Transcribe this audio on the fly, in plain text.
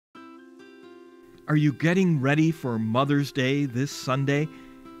Are you getting ready for Mother's Day this Sunday?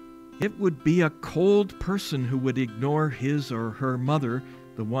 It would be a cold person who would ignore his or her mother,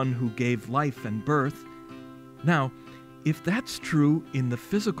 the one who gave life and birth. Now, if that's true in the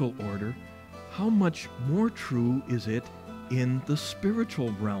physical order, how much more true is it in the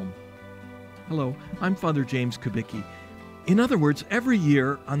spiritual realm? Hello, I'm Father James Kubicki. In other words, every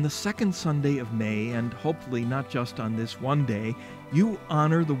year on the second Sunday of May, and hopefully not just on this one day, you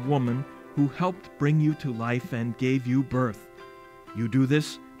honor the woman who helped bring you to life and gave you birth. You do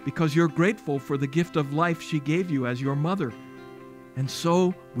this because you're grateful for the gift of life she gave you as your mother. And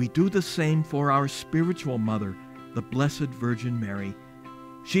so we do the same for our spiritual mother, the Blessed Virgin Mary.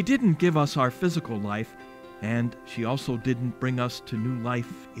 She didn't give us our physical life, and she also didn't bring us to new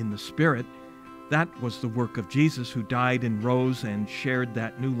life in the Spirit. That was the work of Jesus, who died and rose and shared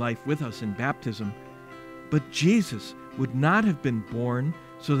that new life with us in baptism. But Jesus would not have been born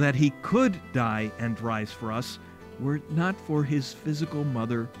so that he could die and rise for us, were it not for his physical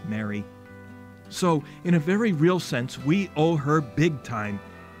mother, Mary. So, in a very real sense, we owe her big time.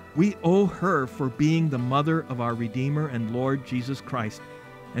 We owe her for being the mother of our Redeemer and Lord Jesus Christ.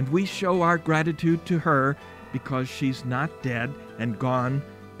 And we show our gratitude to her because she's not dead and gone,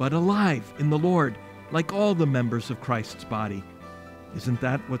 but alive in the Lord, like all the members of Christ's body. Isn't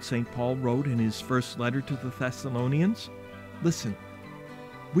that what St. Paul wrote in his first letter to the Thessalonians? Listen,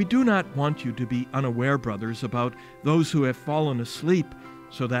 we do not want you to be unaware, brothers, about those who have fallen asleep,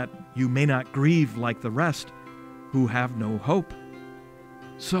 so that you may not grieve like the rest, who have no hope.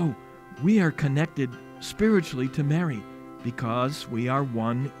 So, we are connected spiritually to Mary, because we are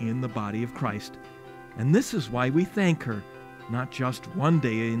one in the body of Christ. And this is why we thank her, not just one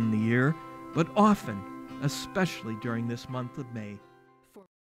day in the year, but often, especially during this month of May.